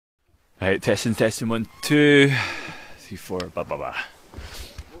Right, testing, 1, 2, 3, 4, blah, blah, blah.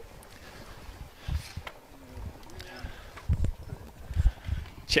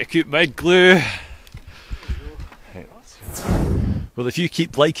 Check out my glue. Well, if you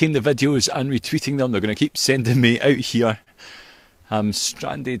keep liking the videos and retweeting them, they're going to keep sending me out here. I'm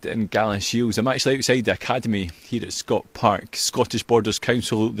stranded in Galashiels. I'm actually outside the academy here at Scott Park. Scottish Borders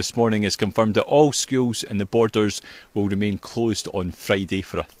Council this morning has confirmed that all schools in the Borders will remain closed on Friday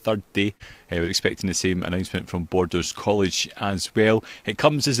for a third day. We're expecting the same announcement from Borders College as well. It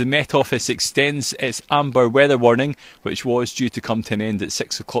comes as the Met Office extends its amber weather warning, which was due to come to an end at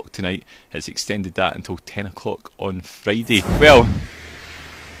 6 o'clock tonight. It's extended that until 10 o'clock on Friday. Well,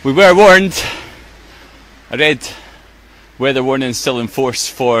 we were warned. I read weather warning still in force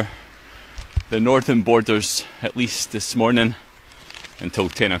for the northern Borders, at least this morning, until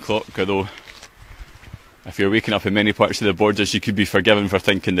 10 o'clock, although if you're waking up in many parts of the Borders, you could be forgiven for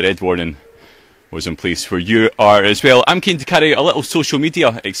thinking the red warning was in place where you are as well. I'm keen to carry out a little social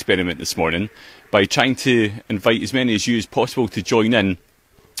media experiment this morning by trying to invite as many as you as possible to join in.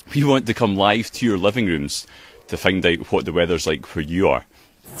 We want to come live to your living rooms to find out what the weather's like where you are.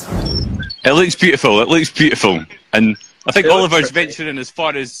 It looks beautiful, and I think Oliver's venturing as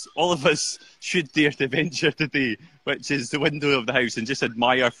far as all of us should dare to venture today, which is the window of the house and just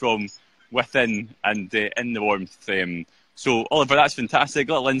admire from within and in the warmth. So Oliver, that's fantastic,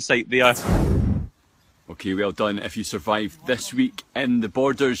 little insight there. Okay, well done. If you survived this week in the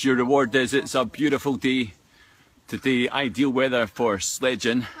Borders, your reward is it's a beautiful day today, ideal weather for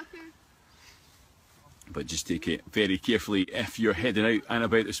sledging. But just take it very carefully if you're heading out and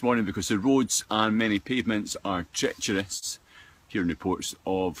about this morning, because the roads and many pavements are treacherous. Hearing reports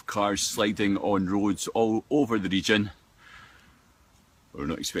of cars sliding on roads all over the region. We're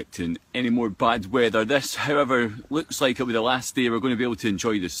not expecting any more bad weather. This, however, looks like it'll be the last day we're going to be able to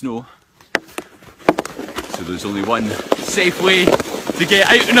enjoy the snow. So there's only one safe way to get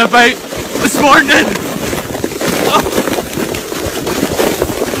out and about this morning. Oh.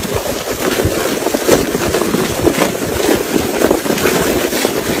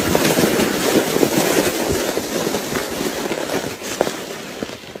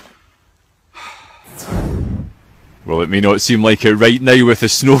 Well, it may not seem like it right now with the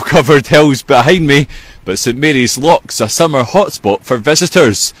snow-covered hills behind me, but St Mary's Loch's a summer hotspot for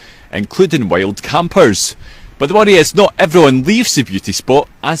visitors, including wild campers. But the worry is not everyone leaves the beauty spot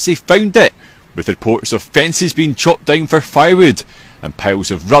as they found it, with reports of fences being chopped down for firewood and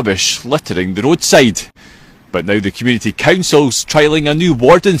piles of rubbish littering the roadside. But now the community council's trialling a new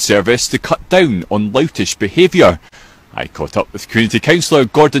warden service to cut down on loutish behaviour. I caught up with community councillor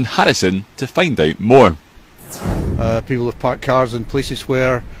Gordon Harrison to find out more. People have parked cars in places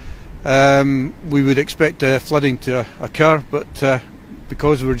where we would expect flooding to occur, but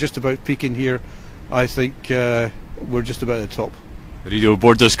because we're just about peaking here, I think we're just about at the top. The radio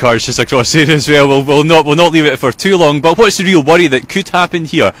Borders cars just across here as well. We'll not leave it for too long, but what's the real worry that could happen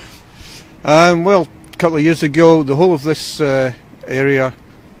here? Well, a couple of years ago, the whole of this area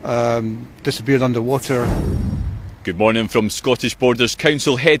disappeared underwater. Good morning from Scottish Borders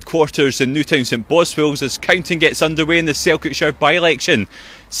Council headquarters in Newtown St Boswells as counting gets underway in the Selkirkshire by-election.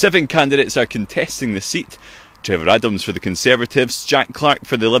 7 candidates are contesting the seat. Trevor Adams for the Conservatives, Jack Clark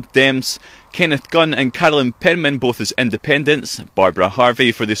for the Lib Dems, Kenneth Gunn and Carolyn Penman both as independents, Barbara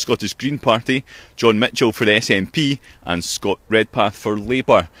Harvey for the Scottish Green Party, John Mitchell for the SNP and Scott Redpath for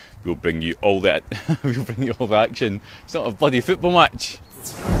Labour. We'll bring you all that. We'll bring you all the action. It's not a bloody football match.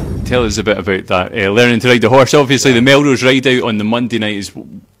 Tell us a bit about that. Learning to ride the horse. Obviously, the Melrose Ride Out on the Monday night is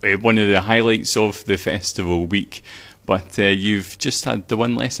one of the highlights of the festival week. But you've just had the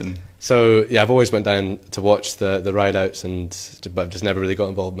one lesson. So yeah, I've always went down to watch the ride outs, but I've just never really got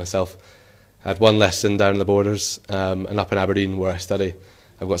involved myself. I had one lesson down in the Borders, and up in Aberdeen where I study.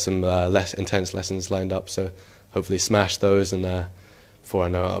 I've got some less intense lessons lined up, so hopefully smash those, and before I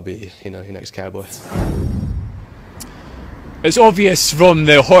know it, I'll be your next cowboy. It's obvious from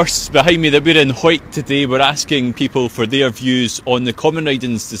the horse behind me that we're in Hoyt today. We're asking people for their views on the Common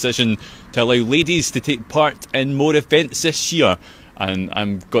Riding's decision to allow ladies to take part in more events this year. And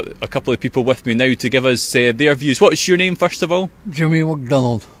I've got a couple of people with me now to give us their views. What's your name, first of all? Jimmy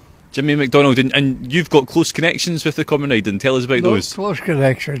McDonald. Jimmy McDonald, and you've got close connections with the Common Riding. Tell us about those. Close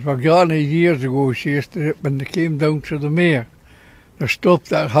connections. My granny years ago, when they came down to the mayor, they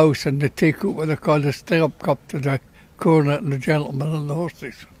stopped at a house and they take out what they call the stirrup cup to the cornet and the gentlemen and the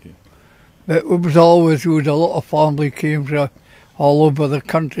horses. Okay. But it was a lot of family came from all over the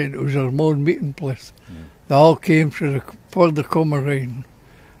country. It was their main meeting place. Yeah. They all came for the Common Riding.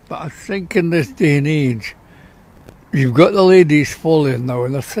 But I think in this day and age, you've got the ladies full in now,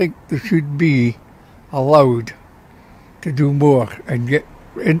 and I think they should be allowed to do more and get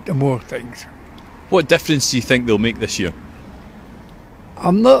into more things. What difference do you think they'll make this year?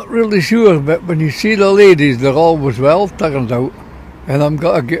 I'm not really sure, but when you see the ladies, they're always well turned out. And I'm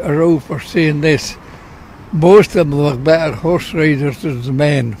going to get a row for saying this. Most of them are better horse riders than the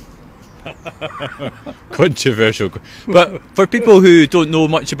men. Controversial. But for people who don't know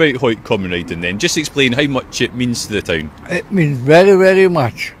much about Hoyt Common riding then, just explain how much it means to the town. It means very, very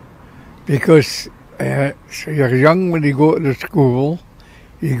much. Because so you're young when you go to the school,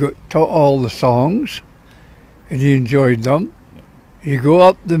 you got taught all the songs, and you enjoyed them. You go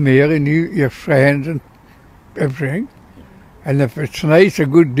up the mere and your friends and everything. And if it's nice, a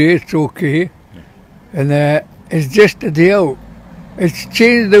good day, it's okay. And it's just a day out. It's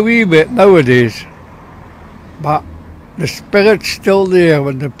changed a wee bit nowadays. But the spirit's still there.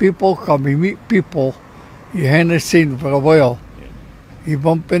 When the people come, you meet people you haven't seen for a while. You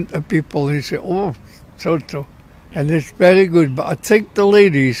bump into people and you say, oh, so. And it's very good. But I think the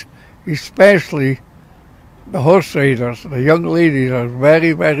ladies, especially the horse riders, the young ladies are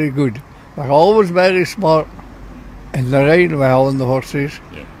very, very good. They're always very smart and they ride well on the horses.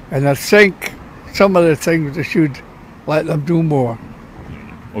 Yeah. And I think some of the things they should let them do more.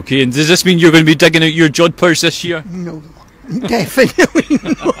 Okay, and does this mean you're going to be digging out your jodhpurs this year? No, definitely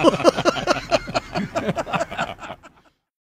not.